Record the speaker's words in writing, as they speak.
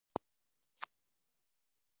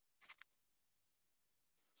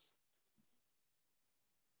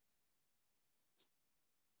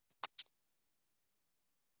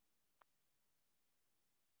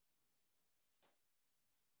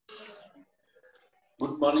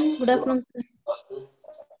Good morning. Good afternoon, sir.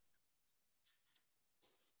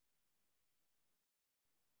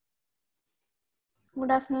 Good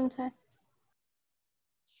afternoon, sir.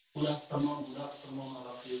 Good afternoon, all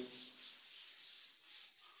of you.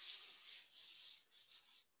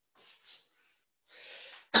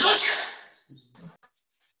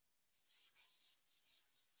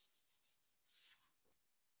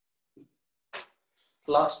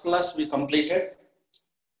 Last class we completed.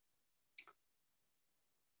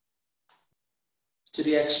 Which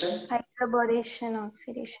reaction? Hydroboration,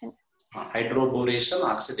 oxidation. Hydroboration,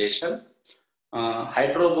 oxidation.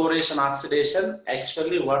 Hydroboration, oxidation,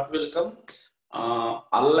 actually what will come?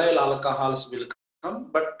 Allyl alcohols will come,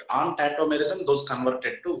 but on tautomerism, those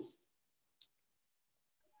converted to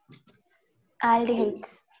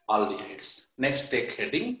Aldehydes. aldehydes. Next, take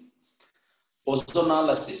heading.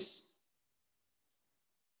 Ozonolysis.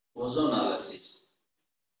 Ozonolysis.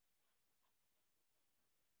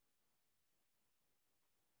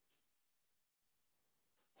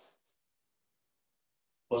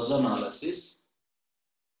 Ozonolysis.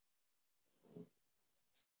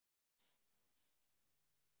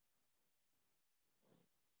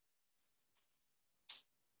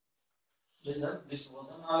 Listen, this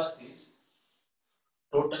ozonolysis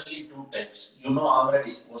totally two types. You know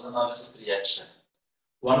already ozonolysis reaction.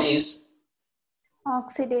 One is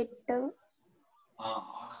Oxidative.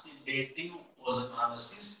 Oxidative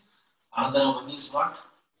ozonolysis. Another one is what?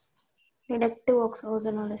 Reductive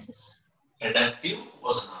ozonolysis. Reductive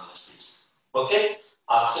ozonolysis. Okay?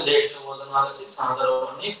 Oxidative ozonolysis. Another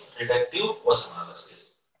one is reductive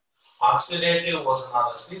ozonolysis. Oxidative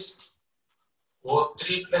ozonolysis,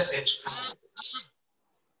 O3 plus H2.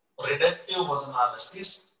 Reductive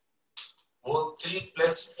ozonolysis, O3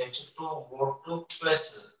 plus H2O2 plus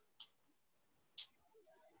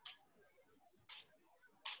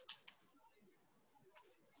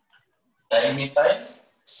dimethyl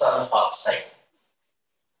sulfoxide.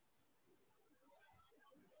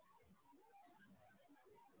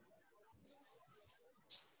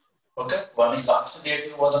 Okay, one is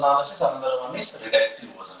oxidative ozonolysis, another one is reductive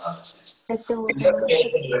ozonolysis.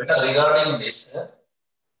 Regarding this,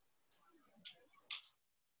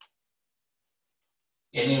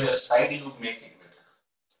 anywhere side you make it better.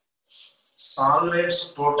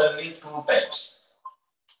 Solvents totally two types.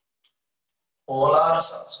 Polar,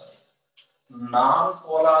 sorry,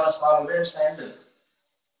 non-polar solvents and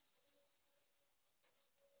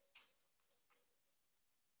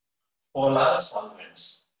polar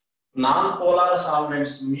solvents. Non-polar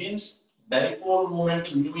solvents means dipole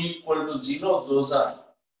moment mu equal to 0. Those are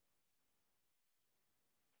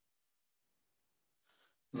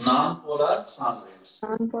non-polar solvents.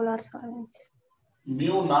 Non-polar solvents.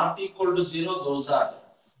 Mu not equal to 0. Those are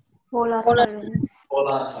Polar solvents.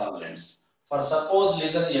 Polar solvents. For suppose,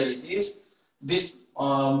 listen here, it is this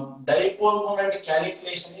dipole moment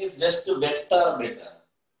calculation is just vector beta.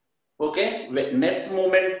 Okay, net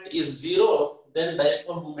moment is 0, then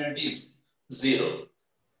dipole moment is 0.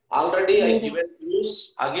 Already I given you,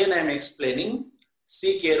 again I am explaining.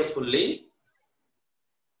 See carefully.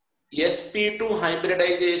 sp2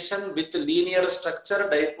 hybridization with linear structure,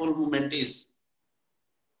 dipole moment is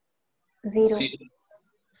 0.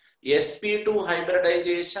 sp2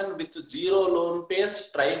 hybridization with 0 lone pairs,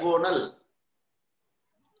 trigonal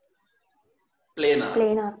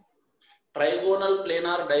planar. Trigonal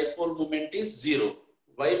planar dipole moment is 0.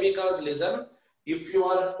 Why? Because listen, if you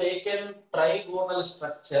are taken trigonal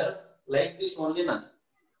structure like this only, none.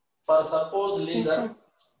 For suppose, listen, Yes,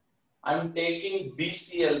 I am taking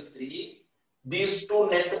BCl3. These two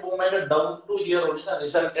net movement down to here only the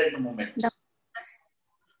resultant movement.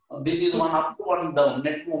 This is one up to one down.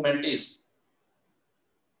 Net movement is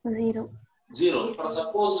 0. For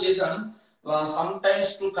suppose, listen,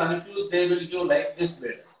 sometimes to confuse they will give like this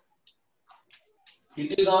way.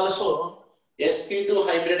 It is also sp2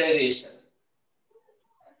 hybridization.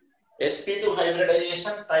 sp2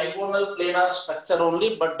 hybridization, trigonal planar structure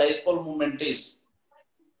only, but dipole moment is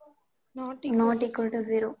Not equal to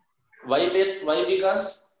 0. Why?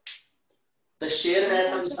 Because the shared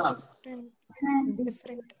atoms are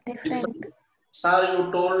different. Sir, you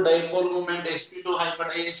told dipole moment sp2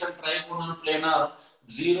 hybridization, trigonal planar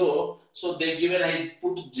 0. So they given, I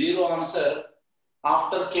put 0 answer.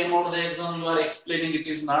 After came out the exam, you are explaining it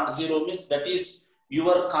is not 0, means that is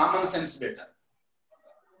your common sense better.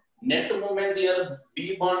 Net moment here,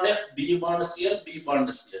 B bond F, B bond here, B bond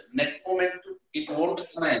here. Net moment, it won't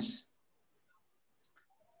recognize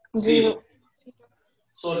 0.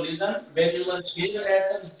 So listen, when your shared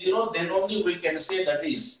atoms 0, then only we can say that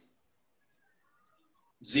is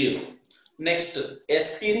 0. Next,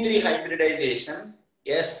 sp3 hybridization.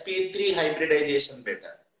 sp3 hybridization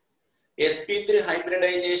beta. sp3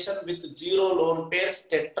 hybridization with 0 lone pairs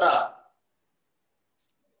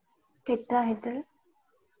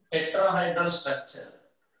tetrahedral structure.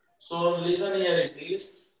 So listen here, it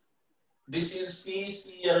is, this is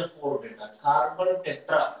CCl4 beta, carbon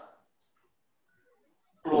tetra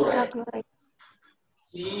chloride.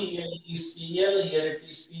 C, here it is Cl, here it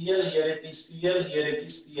is Cl, here it is Cl, here it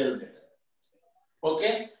is Cl beta.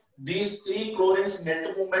 Okay, these three chlorines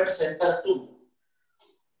net movement center to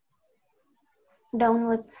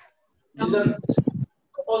downwards. Listen,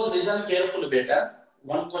 suppose listen carefully beta.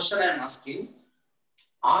 One question I am asking.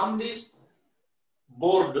 On this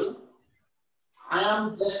board, I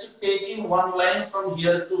am just taking one line from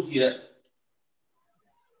here to here.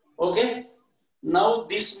 Okay. Now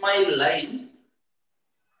this my line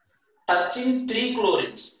touching three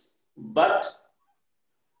chlorines, but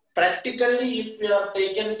practically if we are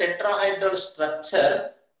taken tetrahedral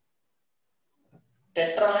structure,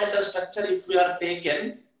 if we are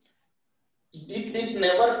taken, it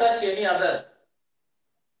never touch any other.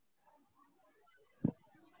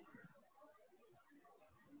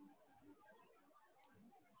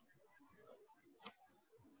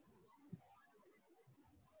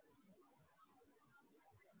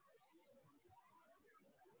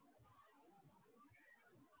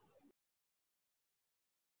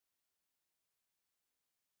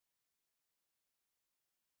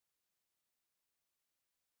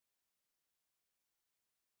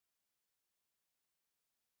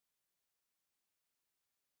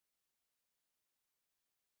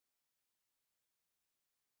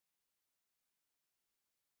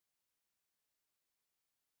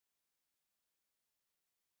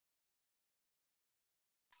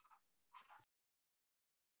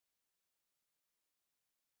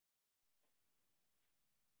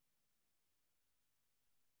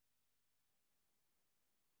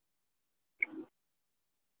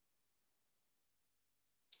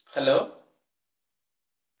 Hello.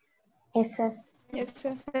 Yes, sir. Yes,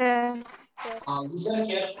 sir. Listen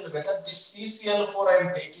carefully better. This CCl4 I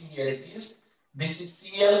am taking here. It is. This is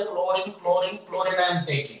Cl, chlorine, chlorine, chlorine I am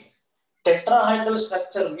taking. Tetrahedral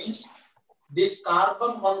structure means this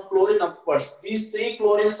carbon, one chlorine upwards. These three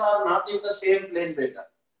chlorines are not in the same plane beta.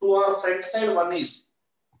 Two are front side, one is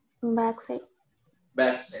Back side.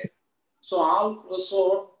 back side. So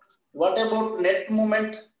what about net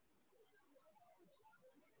movement?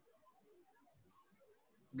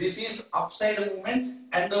 This is upside movement,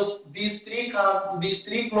 and these three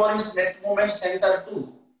chlorines net movement center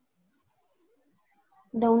to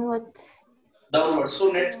Downwards.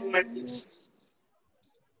 So net movement is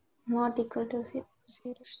Not equal to 0.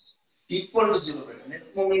 equal to 0.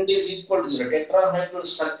 Net movement is equal to 0. Tetrahedral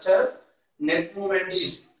structure, net movement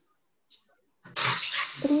is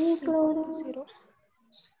 3 chlorine. 0.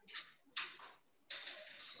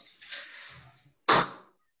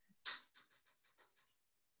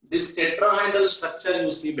 This tetrahedral structure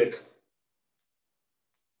you see better.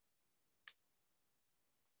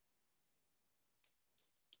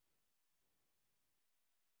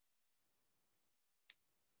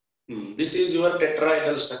 This is your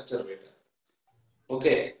tetrahedral structure beta.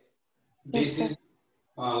 Okay. This Yes, is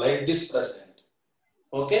like this present.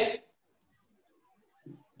 Okay.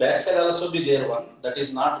 Back side also be there one that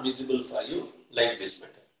is not visible for you, like this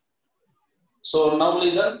beta. So now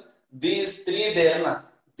listen, these three there na,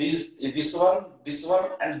 this one,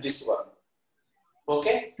 and this one.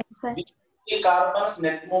 Okay. Yes, sir. These three carbons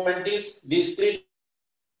net movement is these three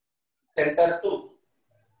center to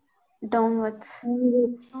Downwards.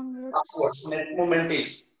 upwards. Net movement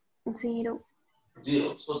is 0.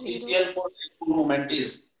 0. So CCl4 movement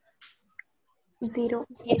is 0.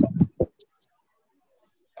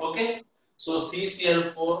 okay. So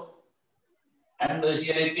CCl4, and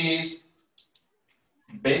here it is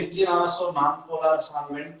benzene also non-polar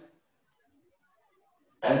solvent,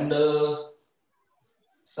 and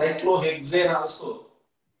cyclohexane also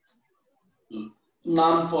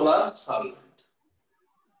non-polar solvent.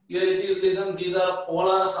 Here it is, listen, these are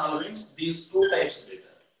polar solvents, these two types of data.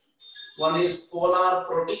 One is polar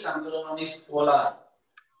protic, another one is polar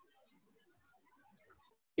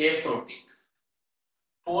aprotic.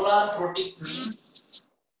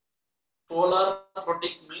 Polar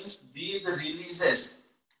protic means these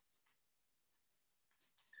releases.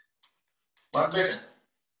 What better?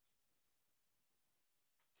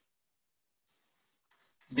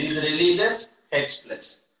 These releases H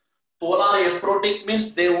plus. Polar aprotic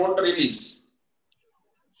means they won't release.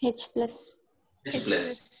 H plus. H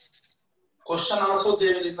plus. Question also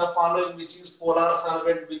there in the following: which is polar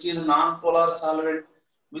solvent, which is non-polar solvent,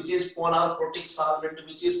 which is polar protic solvent,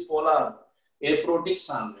 which is polar. aprotic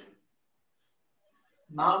solvent.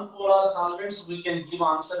 Non-polar solvents, we can give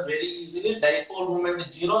answer very easily. Dipole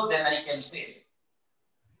moment 0, then I can say.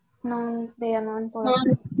 No, they are non-polar.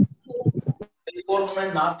 Dipole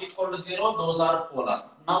moment not equal to 0, those are polar.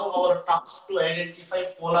 Now our task to identify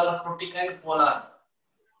polar protic and polar.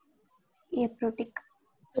 Aprotic.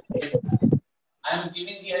 I am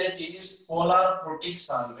giving here it is polar protic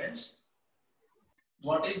solvents.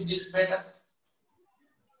 What is this better?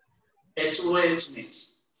 HOH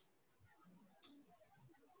means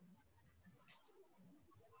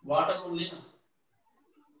water only.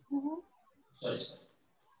 Sorry.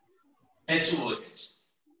 HOH.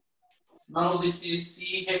 Now this is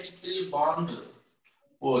CH3 bond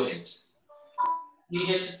OH.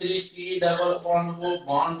 CH3C double bond O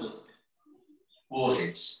bond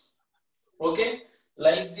OH. Okay,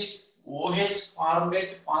 like this OH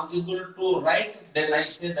format possible to write, then I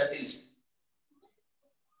say that is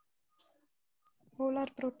Polar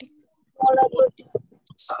protic.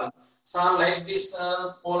 So like this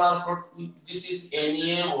polar protic, this is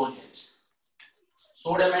NaOH.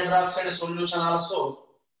 Sodium hydroxide solution also.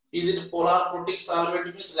 Is it polar protic solvent?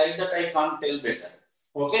 Means like that I can't tell better.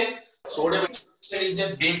 Okay, sodium hydroxide is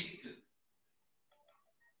a basic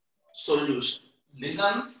solution.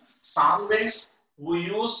 Listen, solvents we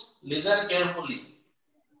use, listen carefully.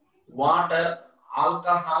 Water,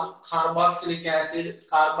 alcohol, carboxylic acid,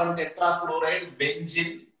 carbon tetrachloride,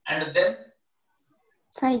 benzene, and then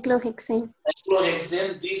Cyclohexane.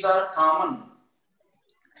 cyclohexane. These are common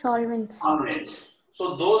Solvents.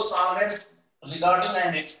 So those solvents regarding I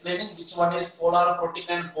am explaining which one is polar protic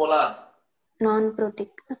and polar Non-protic.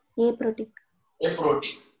 Aprotic.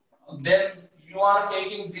 aprotic. Then you are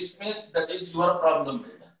taking this means that is your problem.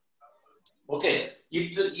 Okay,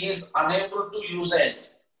 it is unable to use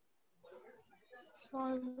as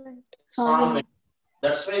solvent.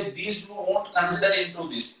 That's why these you won't consider into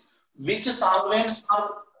this. Which solvents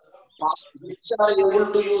are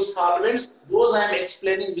able to use solvents? Those I am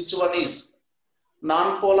explaining which one is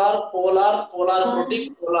non-polar, polar, polar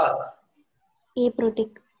protic, polar.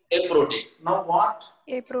 Aprotic. Aprotic. Now what?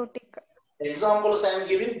 Aprotic. Examples I am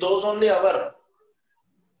giving, those only our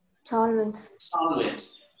Solvents.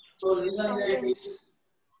 So reason here it is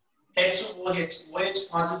HOH, OH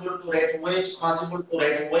possible to write, OH possible to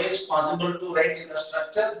write, OH possible to write in the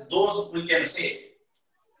structure, those we can say.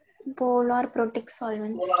 Polar protic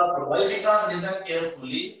solvents. Polar. Why? Because listen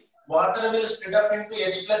carefully, water will split up into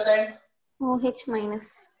H plus and OH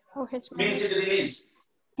minus. means it release.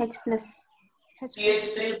 H plus.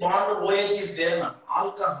 CH3 bond OH is there now.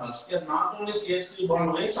 Alcohols, here not only CH3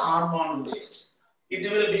 bond OH, R bond OH. It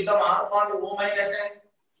will become R bond O minus and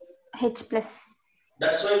H plus.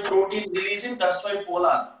 that's why protein releasing, that's why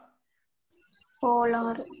polar.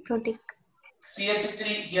 Polar protic. CH3,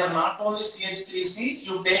 here not only CH3C,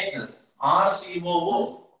 you take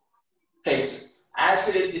RCOOH.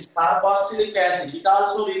 Acid, it is carboxylic acid, it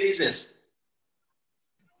also releases.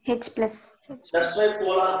 H plus. That's why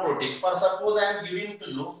polar protic. For suppose I am giving to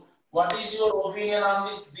you, what is your opinion on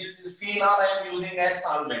this? This phenol I am using as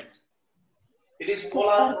solvent. It is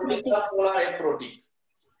polar protic or polar aprotic?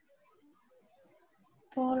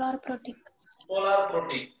 Polar protic. Polar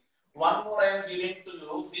protic. One more I am giving to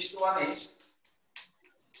you. This one is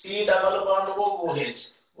C double bond OH.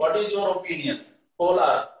 What is your opinion?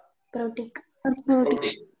 Polar. Protic.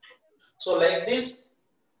 Protic. So like this,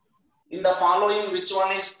 in the following, which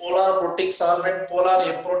one is polar protic solvent, polar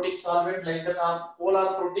aprotic solvent, like the polar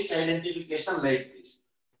protic identification like this.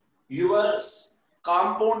 Your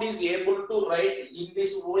compound is able to write in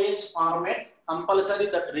this OH format, compulsory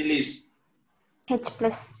that release. H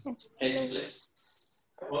plus. H plus.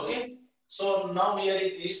 Okay. So now here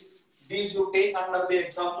it is. These you take under the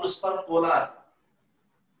examples for polar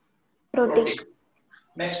Protic.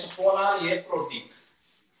 Next, polar aprotic.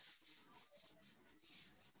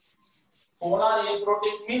 Polar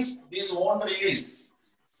aprotic means these won't release.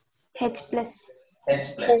 H plus. H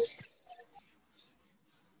plus.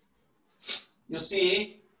 You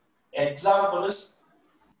see examples: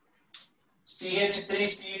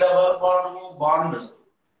 CH3C double bond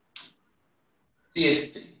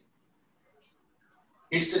CH3.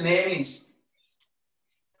 Its name is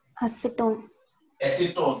Acetone.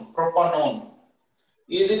 acetone, propanone.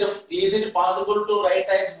 Is it possible to write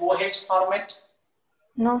as OH format?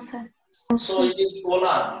 No, sir. So it is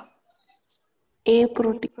polar.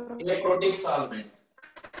 Aprotic. Aprotic solvent.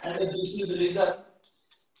 And this is reason.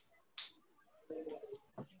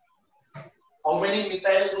 How many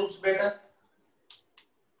methyl groups better?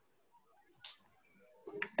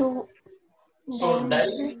 2. So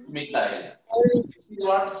dimethyl. This is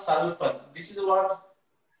what sulfur. This is what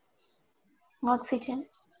Oxygen.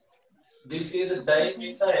 This is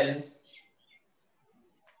dimethyl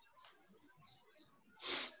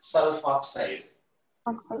sulfoxide.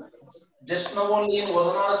 Oxide. Just now only in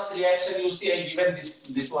Ozonolysis reaction you see I given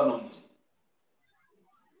this one only.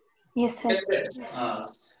 Yes, sir.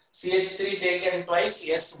 CH3 taken twice,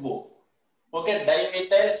 yes, go. Okay,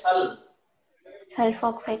 dimethyl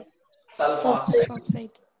Sulfoxide.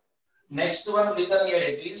 sulfoxide. Next one, listen here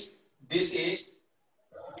it is. This is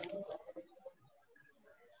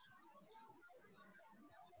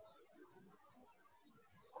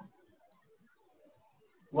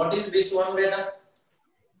what is this one, beta?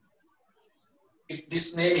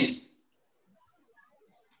 This name is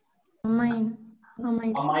Amine.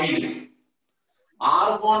 amide.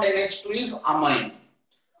 R bond NH2 is amine.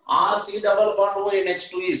 R C double bond O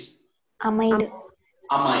NH2 is Amide.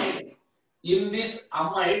 amide. In this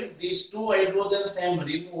amide, these two hydrogens I am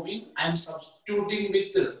removing, I am substituting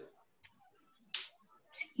with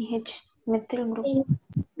CH. Methyl group.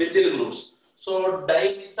 methyl groups. So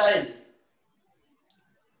dimethyl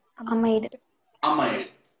Amide. amide.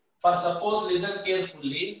 For suppose, listen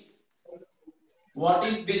carefully. What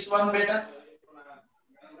is this one, beta?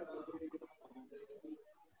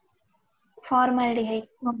 Formaldehyde.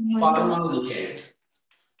 Formaldehyde.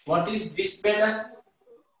 What is this, beta?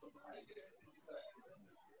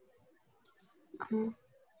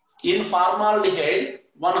 In formaldehyde,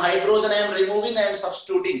 one hydrogen I am removing, I am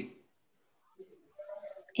substituting.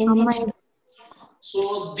 NH.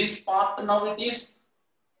 So this part now it is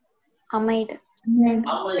Amide.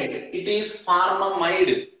 amide. It is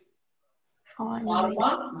formamide. Formamide.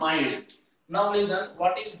 Formamide. Now listen,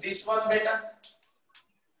 what is this one, beta?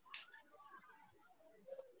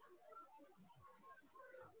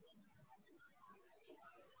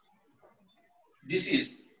 This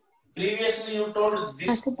is previously you told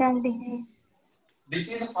this. Acetaldehyde. This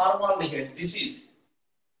is formaldehyde. This is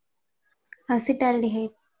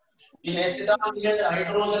Acetaldehyde. in acetaldehyde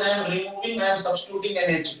hydrogen I am removing, I am substituting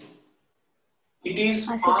NH2. It is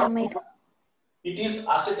Acetamide. It is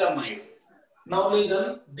acetamide. Now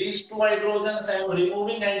listen, these two hydrogens I am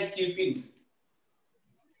removing and keeping.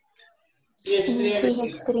 CH3 and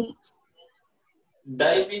CH3.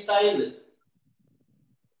 dimethyl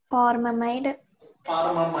Formamide.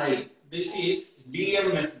 formamide. This is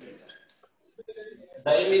DMF.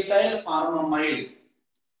 Dimethyl formamide.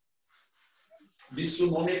 This you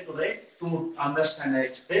no need to write to understand and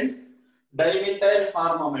explain. Dimethyl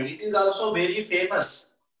formamide. It is also very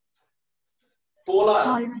famous.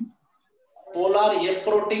 Polar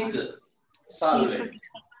aprotic solvent.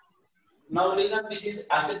 Now listen, this is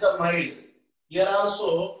acetamide. Here also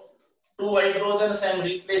two hydrogens I am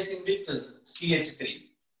replacing with CH3.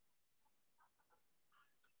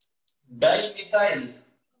 Dimethyl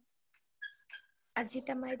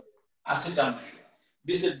acetamide.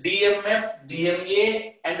 This is DMF,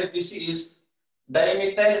 DMA, and this is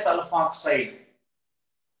dimethyl sulfoxide.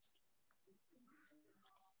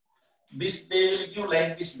 This they will give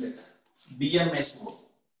like this letter, DMSO.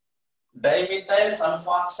 Dimethyl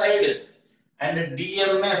sulfoxide and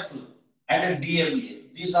DMF and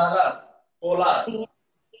DMA. These are polar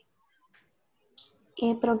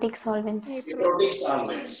aprotic solvents. Aprotic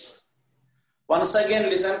solvents. Once again,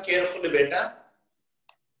 listen carefully, beta.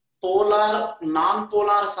 Polar,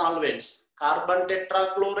 non-polar solvents: carbon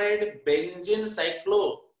tetrachloride, benzene,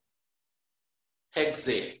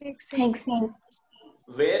 Hexane.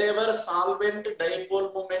 Wherever solvent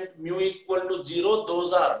dipole moment mu equal to 0,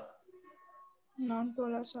 those are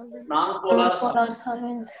non-polar solvents. Non-polar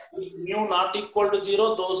solvents. If mu not equal to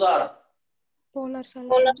 0, those are Polar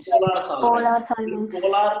solvents.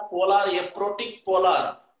 Polar aprotic,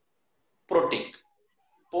 polar protic.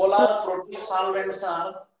 Polar protic solvents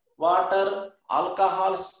are water,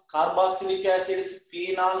 alcohols, carboxylic acids,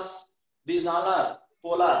 phenols. These all are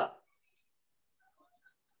polar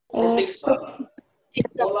protic solvents.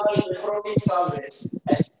 Polar aprotic solvents: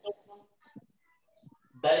 acetone,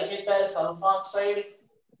 dimethyl sulfoxide,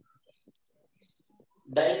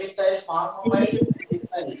 dimethyl formamide,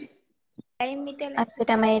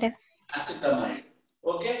 Acetamide. acetamide.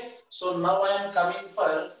 Okay, so now I am coming for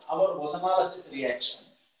our ozonolysis reaction.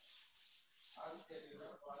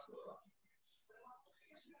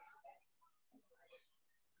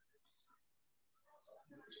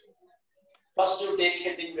 First, you take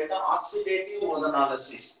heading beta, oxidative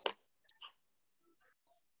ozonolysis.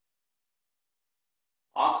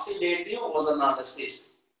 Oxidative ozonolysis.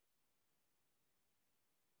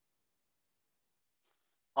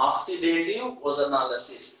 Oxidative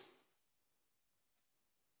ozonolysis.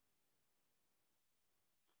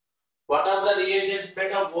 What are the reagents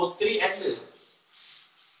beta? O3 and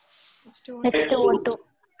H2O2.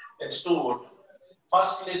 H2O2.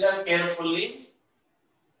 First listen carefully.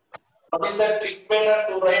 What is the trick method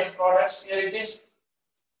to write products? Here it is.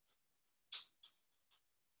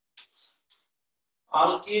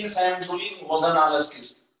 Alkenes I am doing was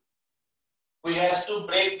analysis. We have to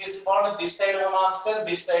break this bond, this side one oxygen,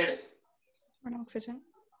 this side One oxygen.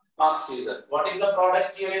 oxygen. What is the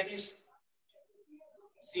product here it is?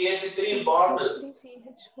 CH3 bond,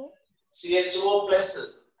 CH3CHO. CHO plus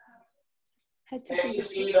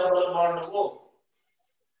HC double bond O,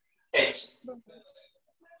 H.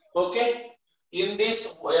 Okay. In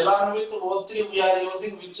this, along with O3, we are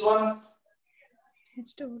using which one?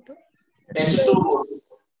 H2O2. H2O2.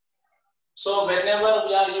 So whenever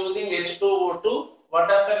we are using H2O2, what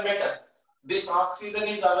happen better? This oxygen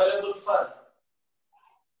is available for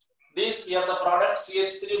this. We have the product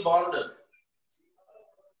CH3 bond.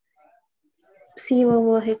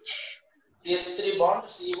 COOH. CH3 bond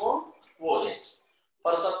COOH.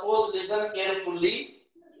 For suppose listen carefully.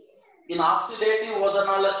 In oxidative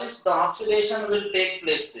ozanolysis, the oxidation will take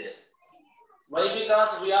place there. Why?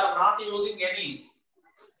 Because we are not using any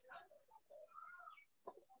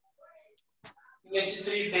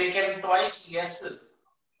H3 taken twice, yes.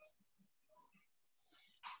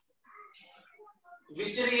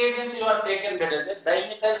 Which reagent you are taken better? The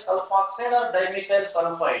dimethyl sulfoxide or dimethyl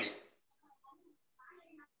sulfide?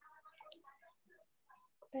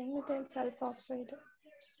 Dimethyl sulfoxide.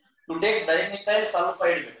 To take dimethyl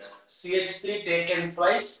sulfide better. CH3 taken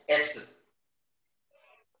twice, S.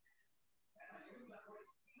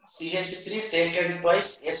 CH3 taken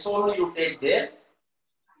twice, S only you take there.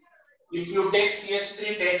 If you take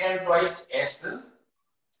CH3 taken twice, S,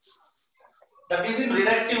 that is in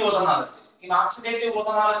reductive ozanolysis. In oxidative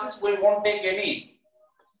ozanolysis, we won't take any.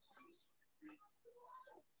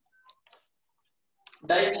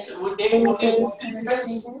 We take only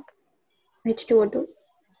Dimethyl H2O2.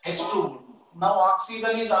 H2. Now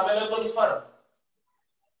oxygen is available for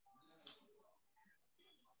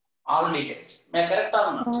aldehydes. Am I correct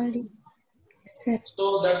or not?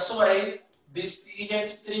 So that's why this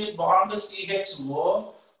CH3 bond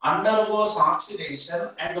CHO undergoes oxidation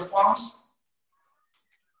and forms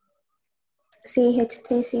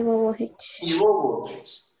CH3COOH.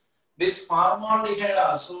 COOH. This formaldehyde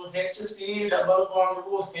also HC double bond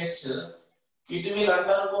OH, it will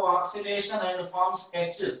undergo oxidation and forms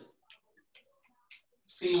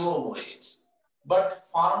HCOOH. But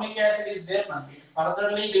formic acid is there now. It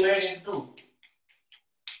furtherly divide into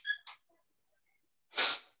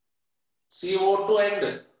CO2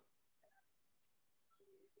 and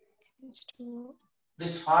H2O.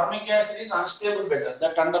 this formic acid is unstable better.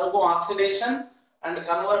 That undergo oxidation and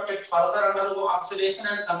converted further undergo oxidation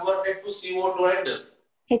and converted to CO2 and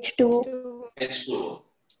H2O. H2O.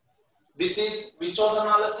 This is which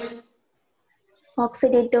ozanolysis?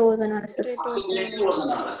 Oxidative ozanolysis. Oxidative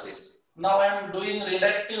ozanolysis. Now I am doing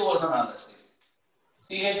reductive ozanolysis.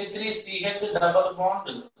 CH3 CH double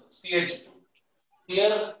bond CH2.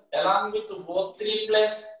 Here along with O3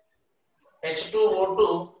 plus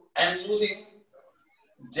H2O2 I am using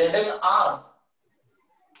ZnR,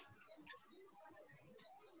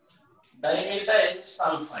 dimethyl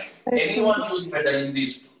sulfide. Anyone use better in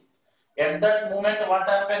these two. At that moment, what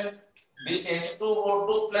happened? This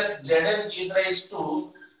H2O2 plus Zn gives rise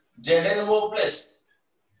to ZnO plus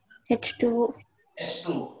H2O.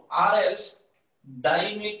 H2O, or else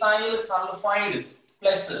dimethyl sulfide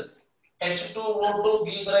plus H2O2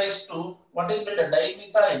 gives rise to what is better?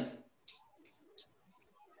 Dimethyl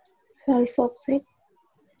Sulfoxide.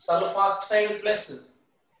 sulfoxide plus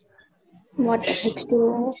What? H2O.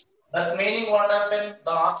 H2O. That meaning what happened?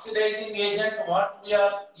 The oxidizing agent what we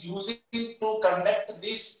are using to conduct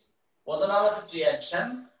this ozanolysis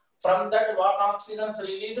reaction, from that what oxygens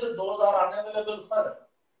released, those are unavailable for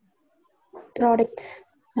Products.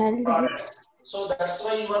 Aldehydes. products. So that's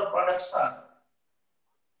why your products are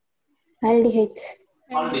Aldehydes.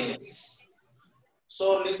 aldehydes.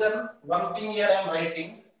 So listen, one thing here I am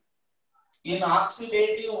writing. In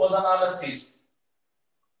oxidative ozanolysis,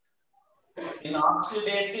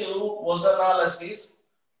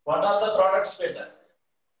 what are the products better?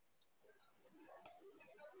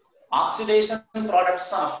 Oxidation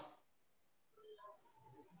products of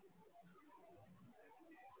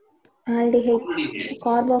Aldehydes.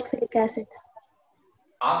 Carboxylic acids.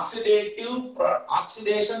 Oxidation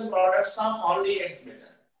products of aldehydes better.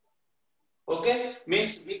 Okay,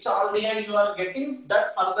 means which aldehyde you are getting,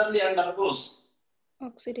 that furtherly undergoes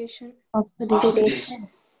Oxidation. oxidation.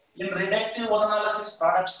 In reductive ozanolysis,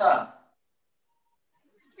 products are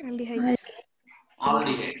Aldehydes.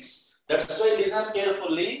 aldehydes. That's why listen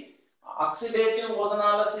carefully. Oxidative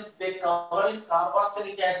ozonolysis they cover in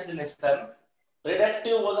carboxylic acid lesson.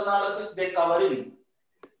 Reductive ozonolysis they cover in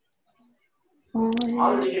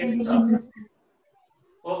aldehydes.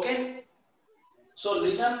 Okay. So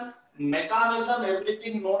listen, mechanism,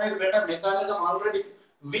 everything known as beta mechanism already.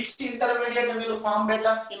 Which intermediate will form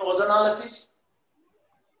beta in ozonolysis?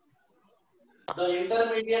 The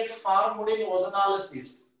intermediate formed in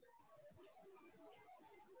ozonolysis.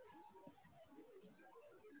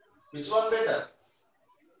 Which one better?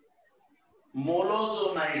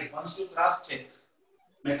 Molozonide. Once you cross check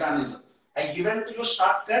mechanism. I given to you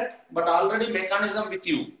shortcut, but already mechanism with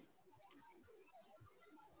you.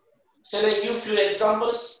 Shall I give few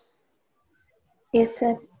examples? Yes,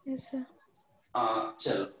 sir. Yes, sir.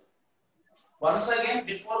 Chalo. Once again,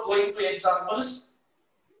 before going to examples,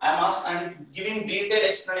 I'm giving detailed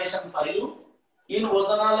explanation for you. In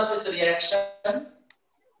ozonolysis reaction,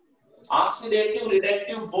 oxidative,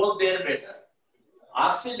 reductive, both there better.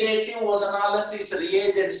 Oxidative ozonolysis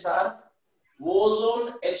reagents are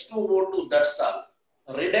ozone H2O2, that's all.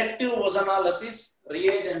 Reductive ozonolysis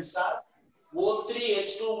reagents are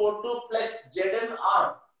O3H2O2 plus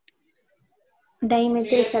ZnR.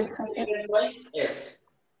 Dimethyl CH2 sulfide. twice S.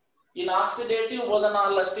 In oxidative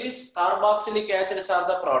ozonolysis, carboxylic acids are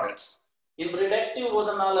the products. In reductive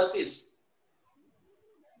ozonolysis,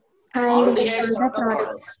 Aldehydes aldehydes are are the the products.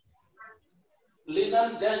 products.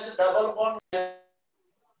 Listen, just double bond.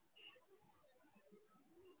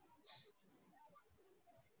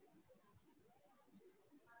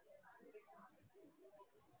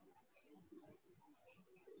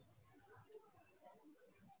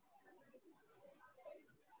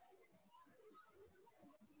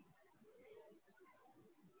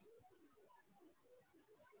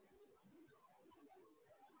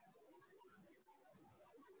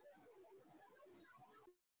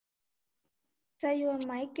 Sir, your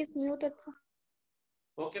mic is muted, sir.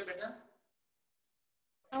 Okay, better.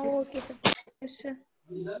 Oh, okay, sir. Yes, sir.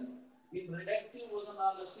 Listen, in reductive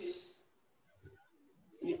ozonolysis,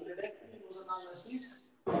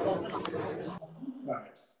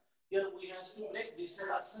 products. Here we have to break this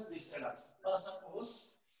reduction, this reduction. For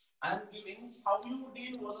suppose I am giving how you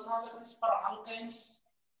deal ozonolysis for alkynes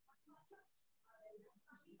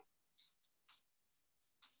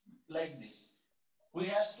like this. We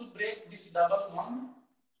have to break this double bond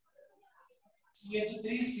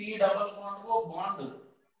CH3 C double bond O bond.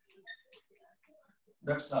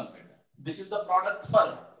 That's all. This is the product for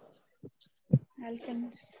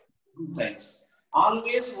Alkenes. thanks.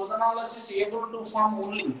 Always ozonolysis is able to form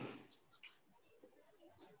only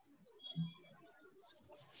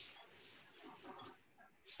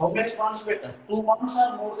how many bonds better? 2 bonds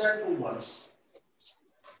or more than 2 bonds?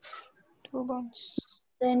 2 bonds.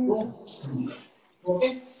 Then, 2.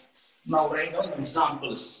 Okay. Now write down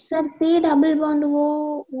examples. sir, C double bond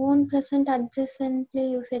O won't present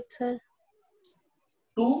adjacently, you said, sir.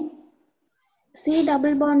 2. C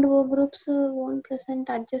double bond O groups won't present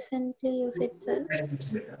adjacently, you said, sir.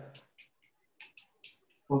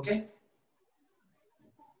 Okay.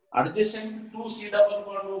 Adjacent to C double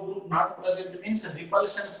bond O group not present means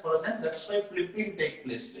repulsion is present. That's why flipping take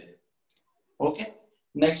place there. Okay.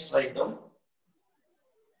 Next, write down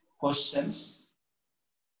questions.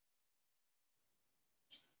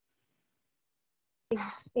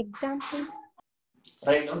 Examples.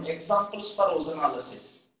 Write down examples for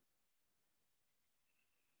ozonolysis.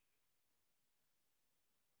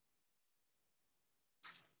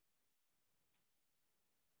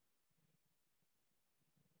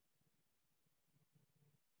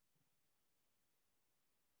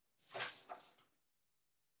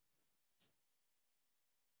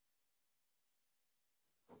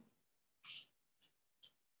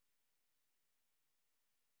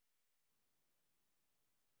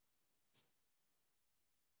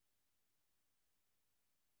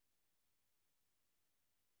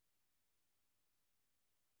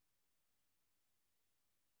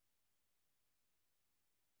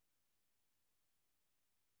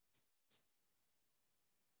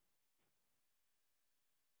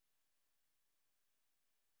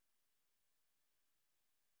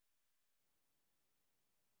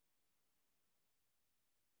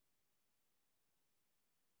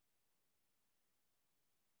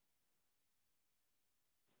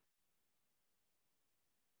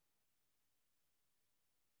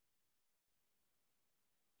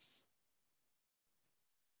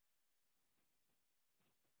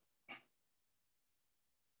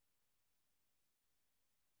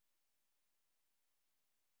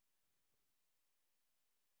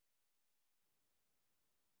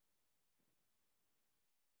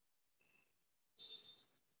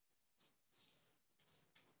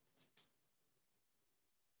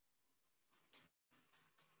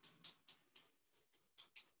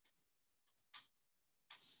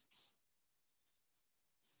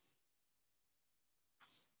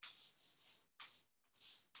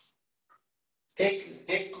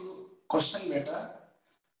 Take question better.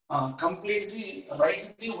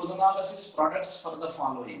 Write the ozonolysis products for the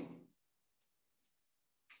following.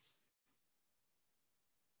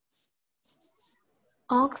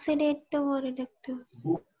 Oxidative or reductive?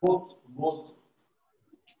 Both.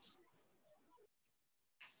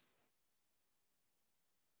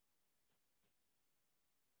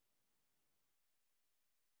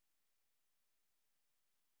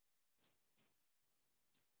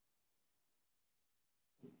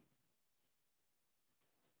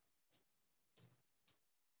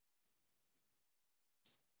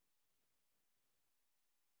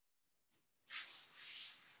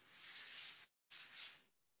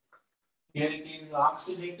 Here it is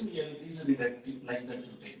oxidative, here it is reductive, like that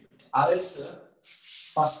you take it. Or else,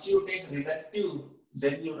 first you take reductive,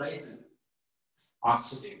 then you write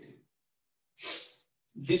oxidative.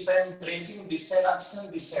 This I am breaking this side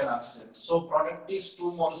oxygen, this side oxygen. So product is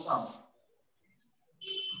 2 moles of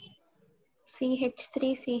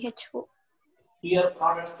CH3, CHO. here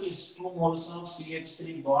product is 2 moles of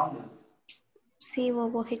CH3 bond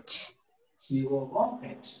COOH.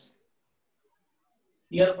 COOH.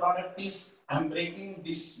 Here product is I am breaking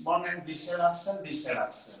this bond and this side oxygen, this side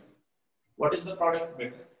oxygen. What is the product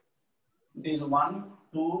better? It is 1,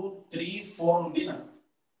 2, 3, 4 only.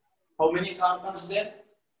 How many carbons there?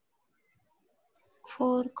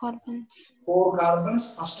 4 carbons. 4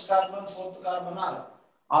 carbons. First carbon, fourth carbon are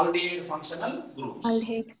aldehyde functional groups.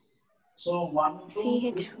 Aldehyde. So 1,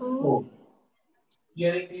 2, 3, CHO. 4.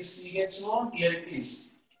 Here it is CHO, here it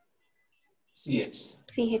is CHO.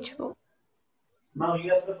 CHO. Now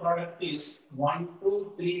here the product is 1,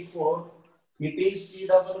 2, 3, 4. It is C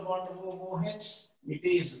double bond OH. It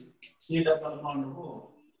is C double bond OH.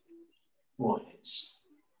 OH.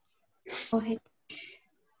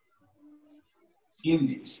 In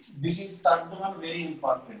this is third one, very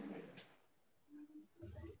important.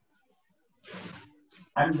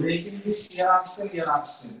 I'm breaking this here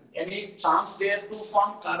oxygen. Any chance there to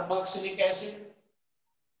form carboxylic acid?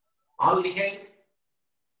 Aldehyde?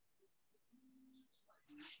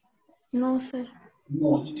 No, sir.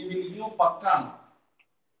 No, it will give pakka.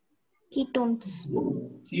 Ketones.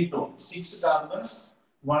 Ketone. 6 carbons.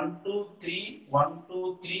 1, 2, 3, 1,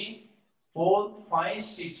 2, 3, 4, 5,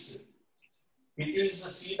 6. It is a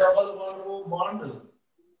C double bond O bond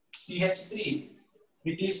CH3.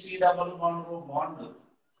 It is C double bond O bond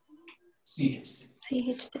CH3.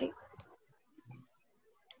 CH3.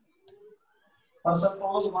 For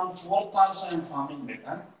suppose 1/4 also I am forming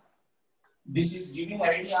better. This is giving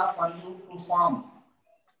idea for you to form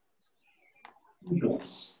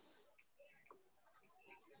ketones.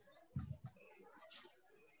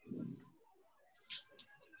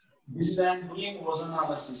 This is I am doing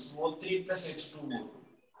ozonolysis O3 plus H2O2.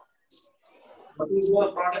 What is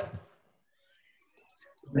your product?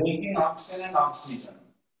 Breaking oxygen and oxygen.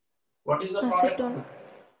 What is the Acetone. product?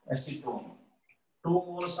 Acetone. 2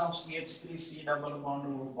 moles of CH3 C double bond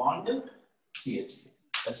O bond CH3.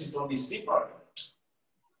 Acetone is the product.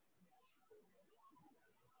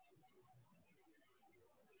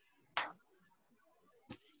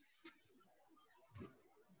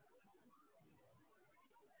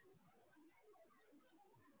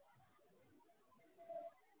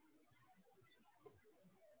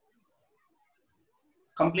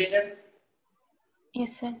 Completed?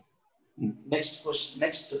 Yes, sir. Next question,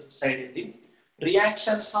 next side heading.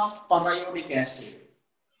 Reactions of periodic acid.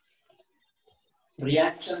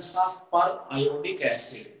 Reactions of periodic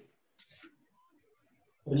acid.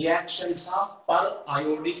 Reactions of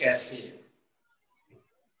periodic acid.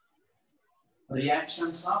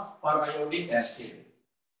 Reactions of periodic acid.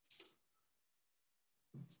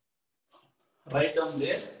 Write down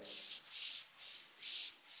there.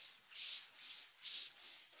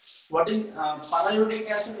 What is periodic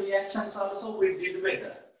acid reactions also we did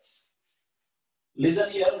better. Listen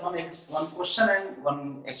here, one question and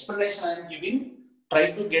one explanation I am giving.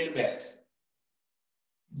 Try to get back.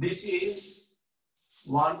 This is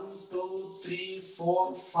 1, 2, 3,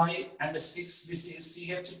 4, 5 and 6. This is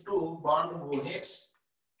CH2 bond OH.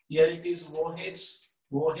 Here it is OH,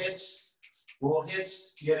 OH,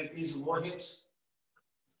 OH. Here it is OH.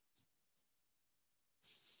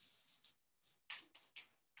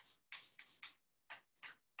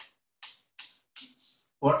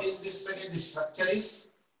 What is this packet? The structure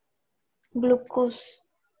is? Glucose.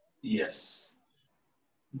 Yes,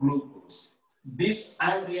 glucose. This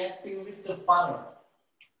I am reacting with the per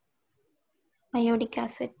Iodic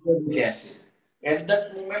acid. acid. At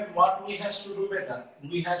that moment, what we have to do better?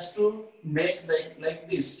 We have to make like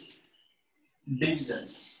this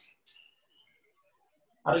divisions.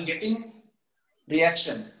 Are you getting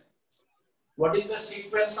reaction? What is the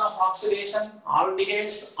sequence of oxidation?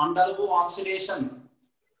 Aldehydes undergo oxidation.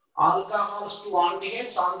 Alcohols to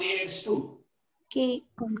aldehydes, aldehydes to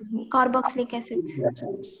carboxylic acids.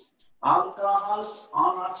 Alcohols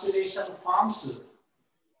on oxidation forms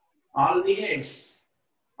aldehydes.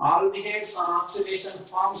 Aldehydes on oxidation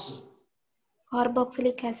forms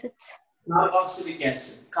Carboxylic acids. carboxylic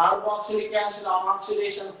acid. Carboxylic acid on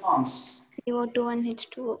oxidation forms CO2 and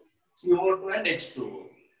H2O. CO2 and H2O.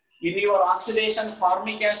 In your oxidation,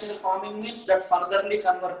 formic acid forming means that furtherly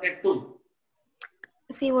converted to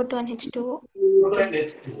CO2 and H2O. CO2 and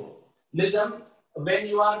H2O. Listen, when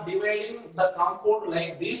you are dividing the compound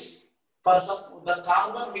like this, for some, the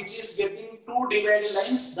carbon which is getting two divided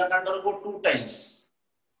lines that undergo 2 times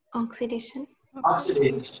Oxidation.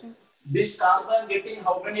 oxidation. This carbon getting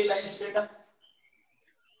how many lines better?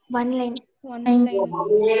 1 line. 1 line. So how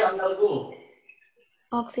many undergo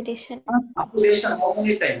Oxidation. oxidation? How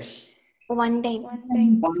many times? 1 time. 1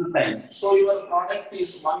 time. 1 time. So your product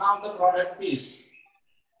is one of the product is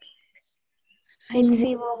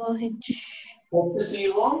HCOOH.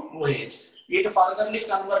 HCOOH. It furtherly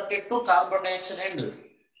converted to carbon dioxide and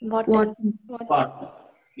Water. water.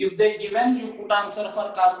 If they given, you put answer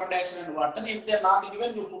for carbon dioxide and water. If they not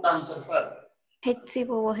given, you put answer for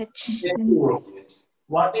HCOOH. HCOOH.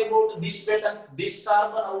 What about this beta? This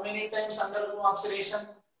carbon, how many times undergo oxidation?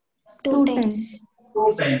 2 times.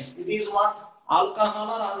 2 times. It is what? Alcohol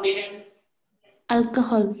or aldehyde?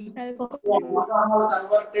 Alcohol. Alcohol. Alcohol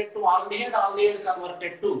converted to aldehyde, aldehyde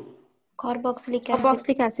converted to Carboxylic acid.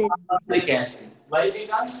 Carboxylic acid. carboxylic acid. Why?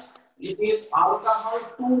 Because it is alcohol,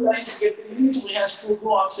 2 lines getting means we has to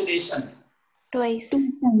do oxidation. Twice.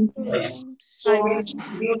 Twice. So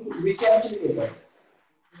which acid is that?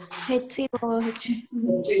 HCOOH.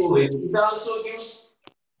 HCOH. It also gives.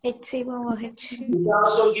 HCOOH. It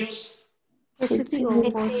also gives. HCO.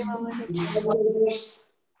 HCOOH. It also gives.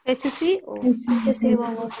 HCO.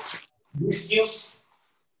 HCOOH. This gives.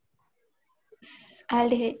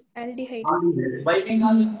 Aldehyde. Aldehyde. Aldehyde. Why?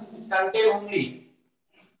 Because it contain only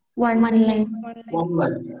 1 line. 1 line. 1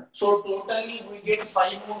 line. So totally we get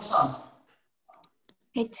 5 moles of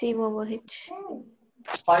HCOOH.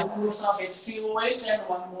 5 moles of HCOH and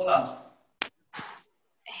 1 mole of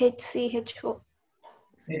HCHO.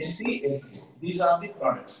 HCl. These are the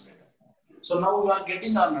products. So now we are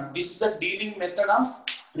getting on. This is the dealing method of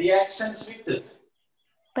reactions with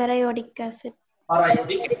Periodic acid.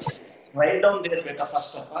 periodic acid. Write down there beta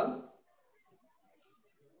first of all.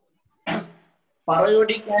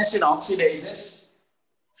 Periodic acid oxidizes.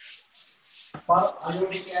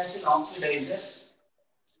 Periodic acid oxidizes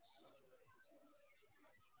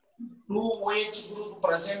 2 OH group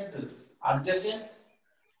present adjacent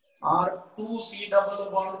or 2 C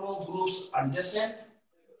double bond O groups adjacent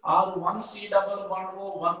or 1 C double bond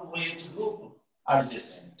O 1 OH group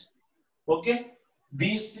adjacent. Okay,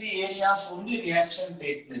 these 3 areas only reaction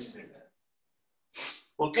take place later.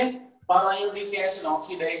 Okay, periodic acid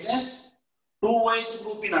oxidizes 2 OH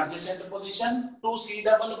group in adjacent position, 2 C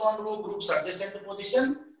double bond O groups adjacent position,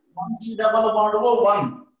 1 C double bond O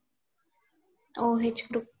 1 OH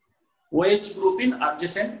group. OH group in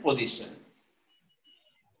adjacent position.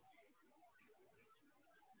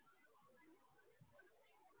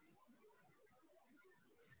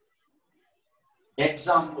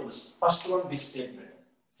 Examples. First one, this statement.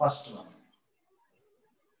 First one.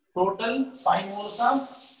 Total 5 moles of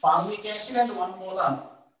formic acid and 1 mole of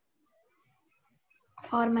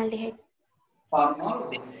Formaldehyde.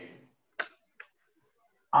 formaldehyde.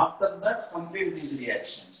 After that, complete these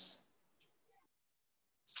reactions.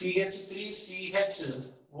 CH3,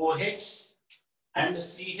 CHOH and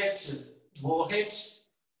CHOH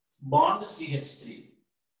bond CH3.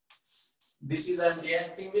 This is I am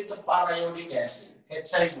reacting with periodic acid,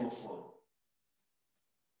 HiO4.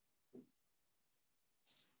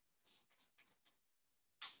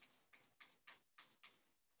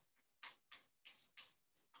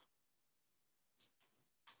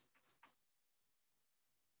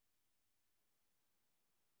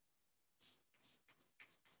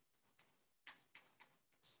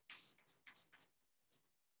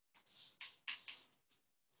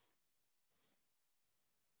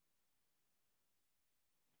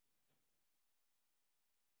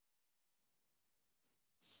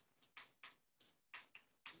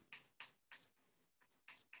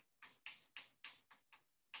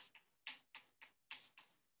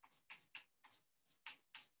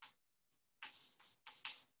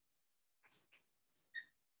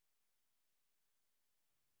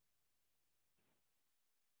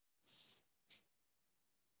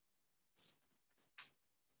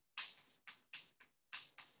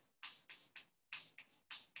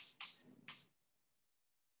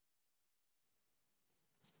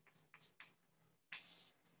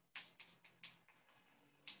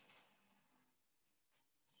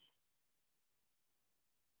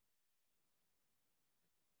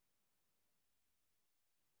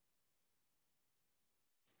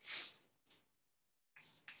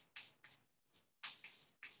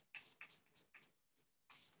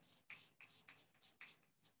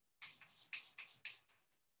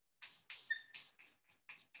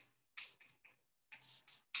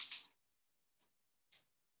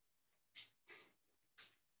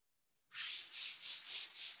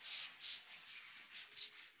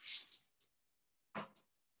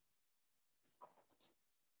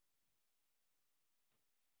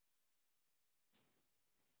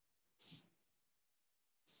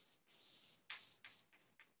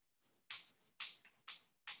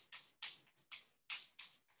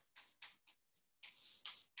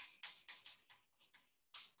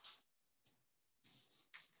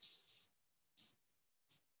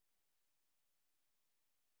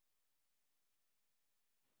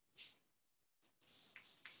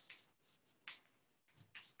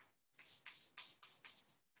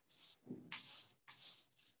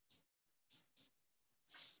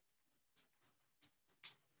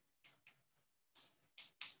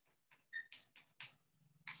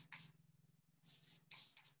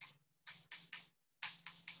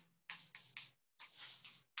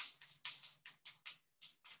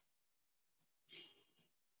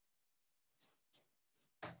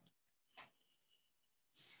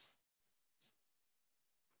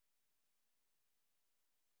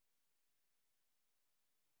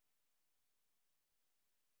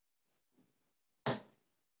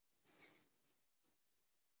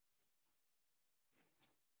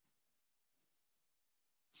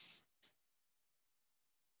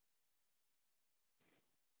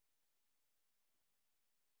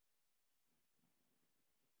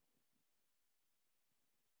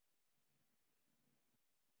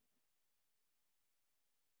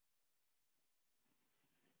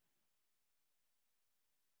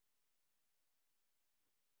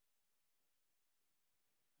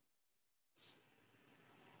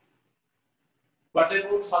 What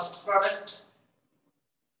about first product?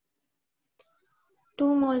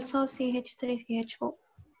 2 moles of CH3CHO.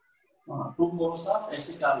 2 moles of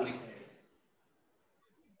acetaldehyde.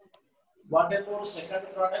 What about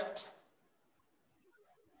second product?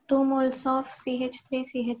 2 moles of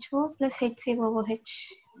CH3CHO plus HCOOH.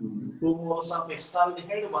 2 moles of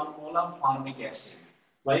acetaldehyde, 1 mole of formic acid.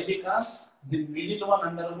 Why? Because the middle one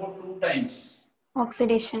undergo 2 times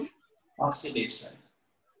Oxidation. oxidation.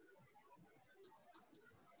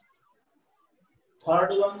 Third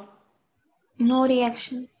one, No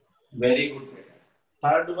reaction. very good.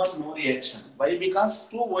 Third one, no reaction. Why? Because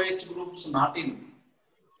 2 OH groups not in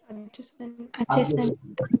Adjacent. Adjacent.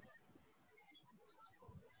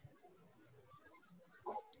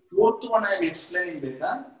 Fourth one I am explaining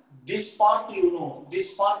better. This part you know.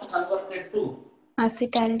 This part converted to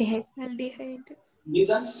Acetaldehyde. Aldehyde.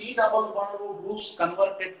 listen, C double bond groups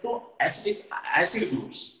converted to acid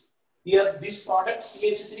groups. Here this product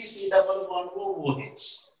CH3 C double bond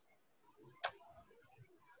OH.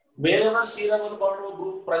 Wherever C double bond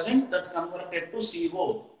group present, that converted to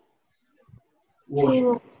CO.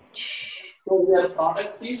 CO. So your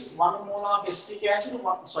product is 1 mole of acetic acid,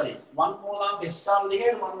 1 mole of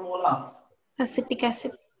acetaldehyde, 1 mole of Acetic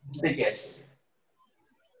acid. acetic acid.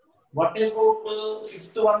 What about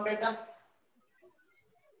fifth one, beta?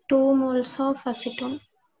 2 moles of acetone.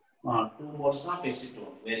 2 moles of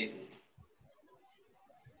acetone. Very good.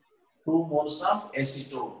 2 moles of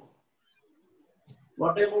acetone.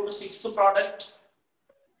 What about the sixth product?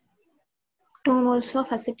 2 moles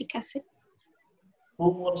of acetic acid.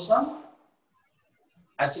 2 moles of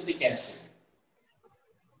acetic acid.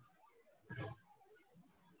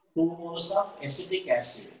 2 moles of acetic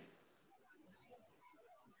acid.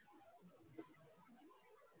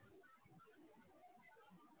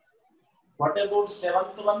 What about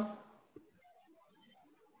seventh one?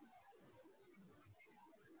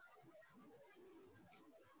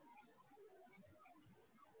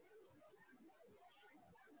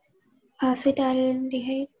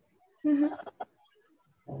 Acetaldehyde.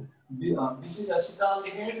 This is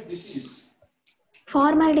acetaldehyde. This is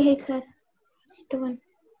Formaldehyde, sir. First one.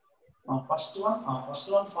 first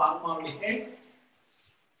one formaldehyde.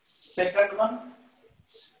 Second one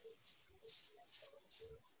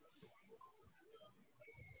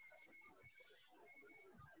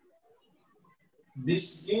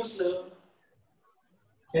this gives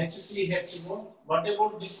HCHO. What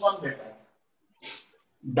about this one, better?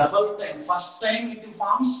 Double time. First time it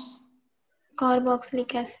forms,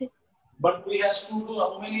 Carboxylic acid. but we have to do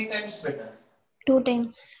how many times, better? 2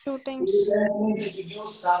 times. 2 Two times. times means it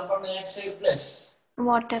gives carbon dioxide plus.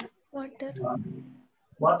 Water. Water.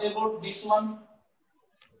 What about this one?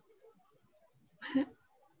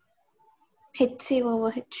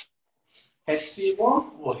 HCOOH.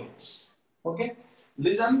 HCOOH. Okay.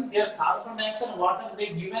 Listen, here carbon dioxide, water they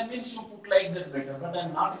given means you put like that, better, but I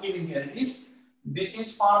am not giving here. It is this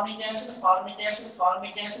is formic acid, formic acid,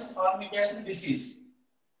 formic acid, formic acid. This is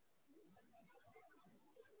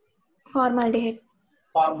Formaldehyde.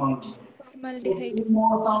 formaldehyde. So Formaldehyde. 2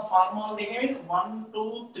 moles of formaldehyde, 1,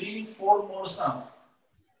 2, 3, 4 moles of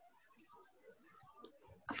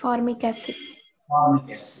Formic acid. formic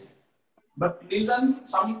acid. But listen,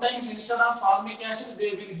 sometimes instead of formic acid,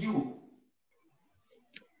 they will give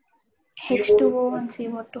H2O and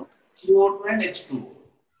CO2. CO2 and H2O.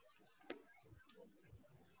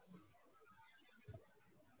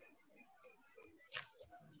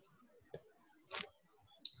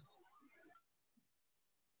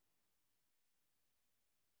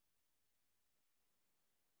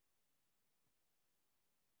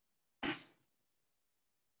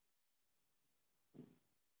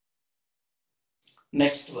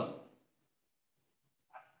 Next one.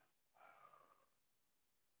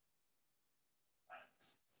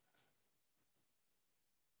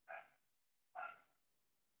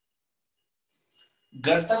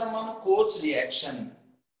 Gutterman-Koch reaction.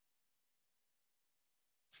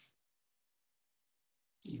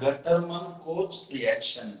 Gutterman-Koch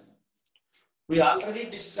reaction. We already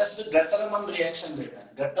discussed Gutterman reaction, beta.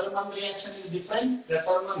 Gutterman reaction is different.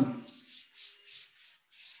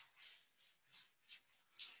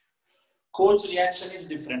 Gutterman-Koch reaction is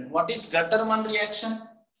different. What is Gutterman reaction?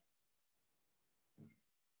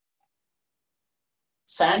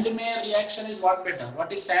 Sandmeyer reaction is what, beta?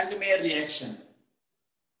 What is Sandmeyer reaction?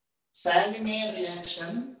 Sandmeyer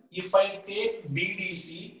reaction, if I take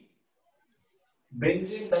BDC,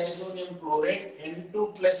 benzene diazonium chloride,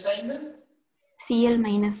 N2 plus and Cl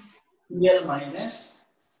minus. Cl minus.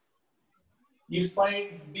 If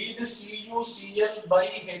I did CuCl by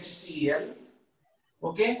HCl,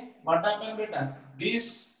 okay, what happened, beta?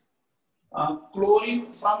 This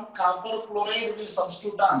Chlorine from copper chloride will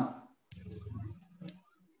substitute on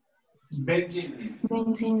benzene ring.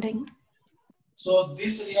 Benzene ring. So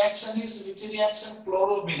this reaction is which reaction?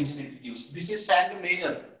 Chlorobenzene it gives. This is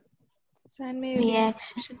Sandmeyer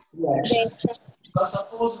Reaction. reaction. So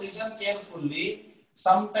suppose listen carefully.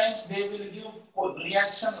 Sometimes they will give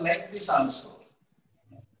reaction like this also.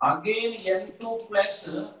 Again N2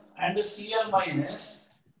 plus and Cl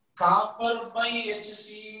minus copper by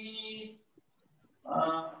HC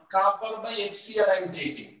copper by HCl I am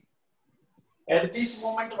taking. At this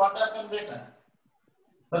moment what happened beta?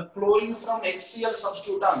 The chlorine from HCl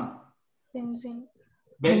substitute on benzene.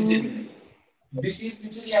 This is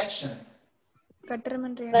which reaction?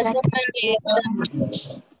 Gutterman reaction.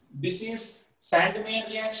 Reaction. This is Sandmeyer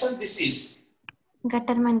reaction. This is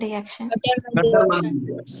Gutterman reaction. Gutterman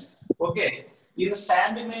reaction. Okay. In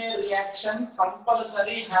Sandmeyer reaction,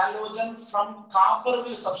 compulsory halogen from copper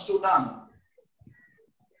will substitute on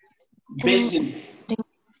benzene.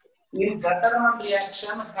 In Gutterman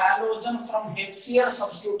reaction, halogen from HCl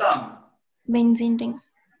substitute on Benzene ring.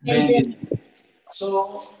 benzene.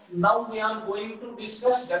 So now we are going to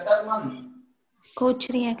discuss Gutterman Koch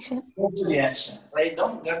reaction. Koch reaction. Write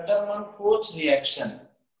down Gutterman Koch reaction.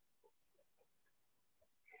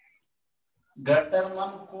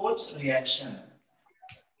 Gutterman Koch reaction.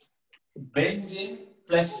 Benzene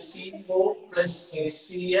plus CO plus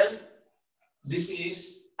HCl. This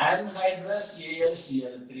is anhydrous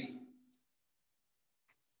AlCl3.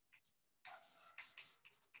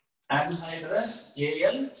 Anhydrous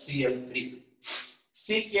AlCl3.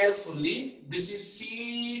 See carefully. This is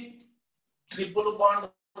C triple bond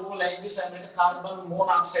O like this. I made carbon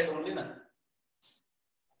monoxide only. Na?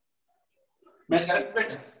 May I correct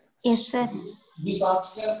better? Yes, sir. This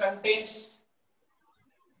oxygen contains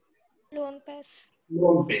Lone pass.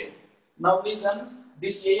 lone pair. Now listen.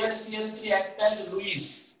 This AlCl3 acts as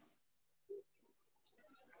Lewis.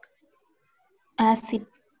 Acid.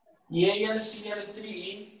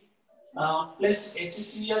 AlCl3 plus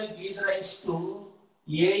HCl gives rise to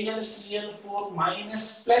AlCl4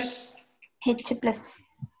 minus plus H plus.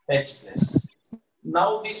 H plus.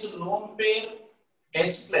 Now this lone pair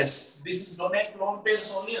H plus. This is donate lone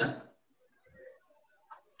pairs only. Na?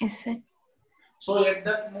 Yes, sir. So at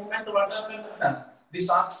that moment, what happened? This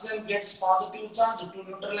oxygen gets positive charge to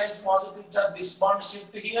neutralize positive charge. This bond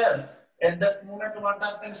shift here. At that moment, what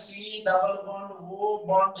happens? C double bond O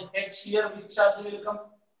bond H here. Which charge will come?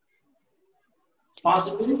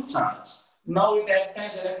 Positive charge. Now it acts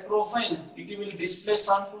as electrophile. It will displace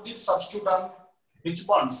onto the substitute on which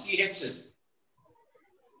bond? CH.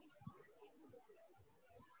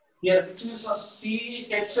 Here, which means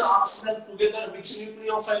CH oxygen together. Which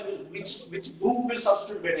nucleophile will, which group will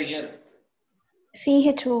substitute better here?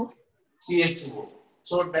 CHO. CHO.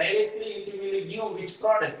 So directly it will give which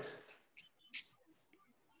product?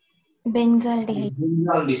 Benzaldehyde.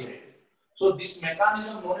 Benzaldehyde. So this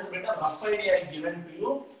mechanism known as better rough idea I given to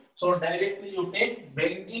you. So directly you take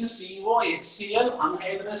benzene CO HCl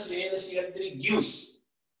anhydrous AlCl3 gives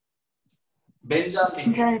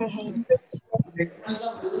benzaldehyde. Benzaldehyde.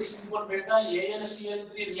 Mechanism very simple beta.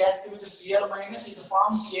 AlCl3 react with Cl minus, it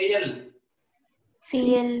forms Al.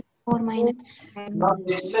 Cl4 minus. Now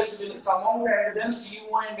H plus will come out and then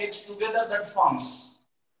CO and H together that forms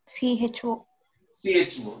CHO.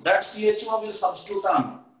 CHO. That CHO will substitute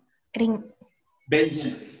on Ring.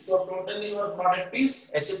 benzene. So totally your product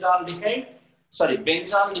is acetaldehyde. Sorry,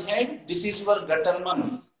 benzaldehyde. This is your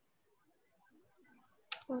Gutterman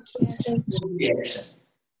reaction.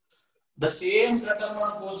 The same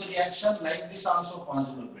Gutterman Koch reaction like this also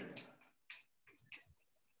possible.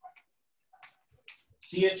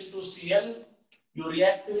 CH2Cl, you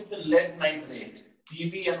react with the lead nitrate,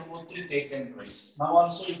 PbNO3 taken twice. Now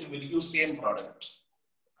also it will give same product.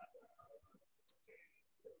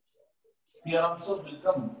 Here also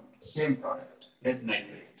become same product, lead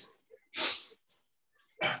nitrate.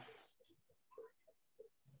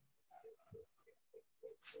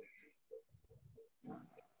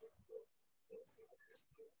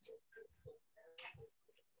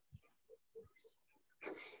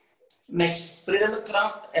 Next,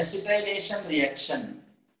 Friedel-Crafts acetylation reaction.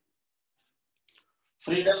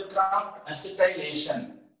 Friedel-Crafts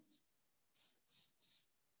acetylation.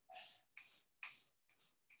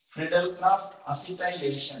 Friedel-Crafts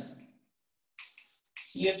acetylation.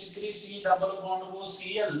 CH3C double bond O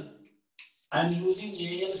Cl. I am using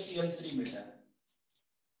AlCl3 metal.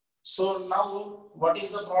 So now, what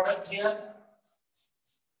is the product here?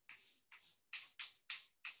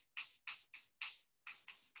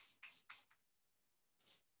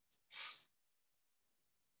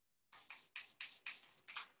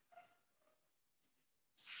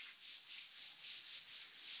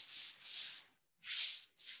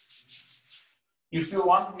 If you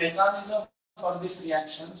want mechanism for this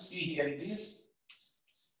reaction, see here it is.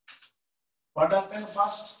 What happened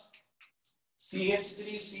first?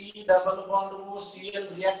 CH3C double bond O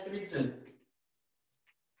Cl react with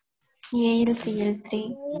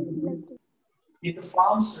AlCl3. it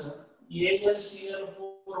forms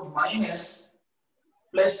AlCl4 minus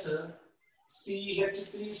plus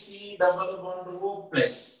CH3C double bond O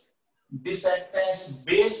plus. This act as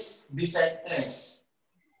base, this act as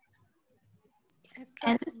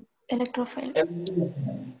Electrophile.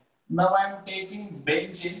 Now I am taking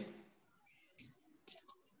benzene.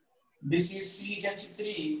 This is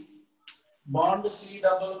CH3 bond C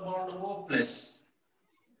double bond O plus.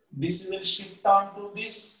 This will shift on to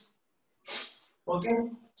this. Okay.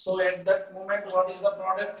 So at that moment, what is the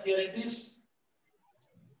product? Here it is.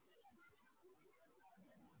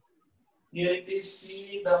 Here it is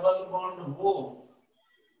C double bond O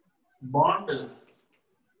bond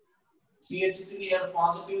CH3 here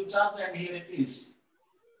positive charge, and here it is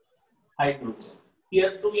hydrogen.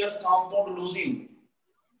 Here to your compound losing.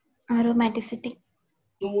 Aromaticity.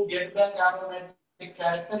 To get back aromatic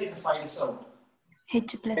character, it files out.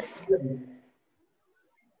 H plus.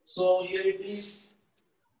 So here it is.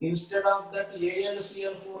 Instead of that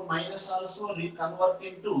AlCl4 minus also reconvert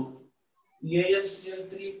into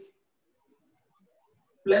AlCl3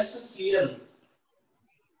 plus Cl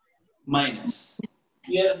minus.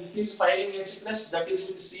 Here it is filing H plus, that is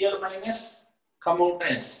with Cl minus, come out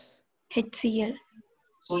as HCl.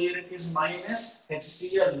 So here it is minus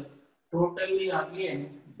HCl, totally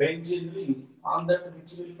again benzene ring, on that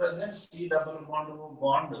which will present C double bond O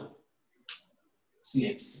bond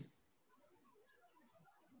CH3.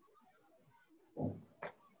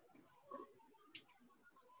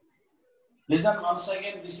 Listen once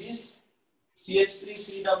again, this is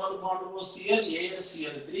CH3C double bond O Cl,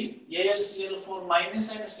 AlCl3, AlCl4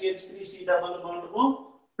 minus and CH3C double bond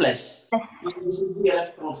O plus. This is the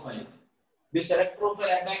electrophile. This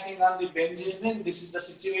electrophile attacking on the benzene ring, this is the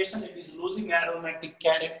situation, it is losing aromatic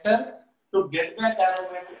character. To get back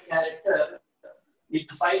aromatic character,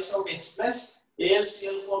 it files out H plus,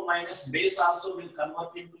 AlCl4 minus base also will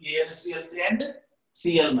convert into AlCl3 and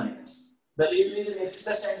Cl minus. The release in H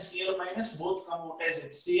plus and Cl minus both come out as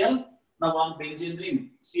HCl. Now on benzene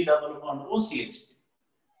ring, C double bond O CH3.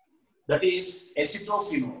 That is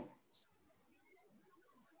acetophenone.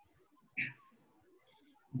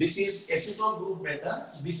 This is aceto group beta.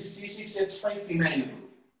 This is C6H5 phenyl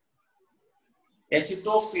group.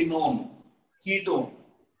 Acetophenone, ketone.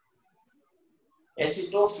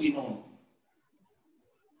 Acetophenone.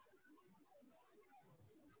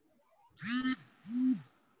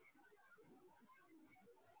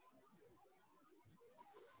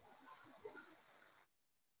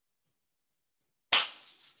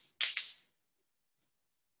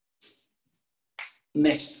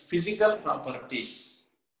 Next, physical properties.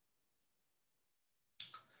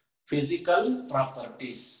 Physical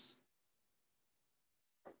properties.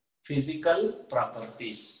 Physical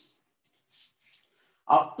properties.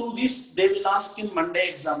 Up to this, they will ask in Monday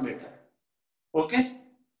exam better. Okay?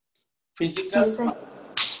 Physical Yes, sir.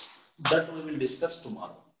 properties. That we will discuss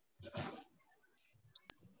tomorrow.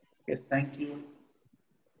 Okay, thank you.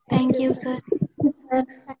 Thank you, sir.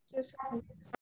 Thank you, sir.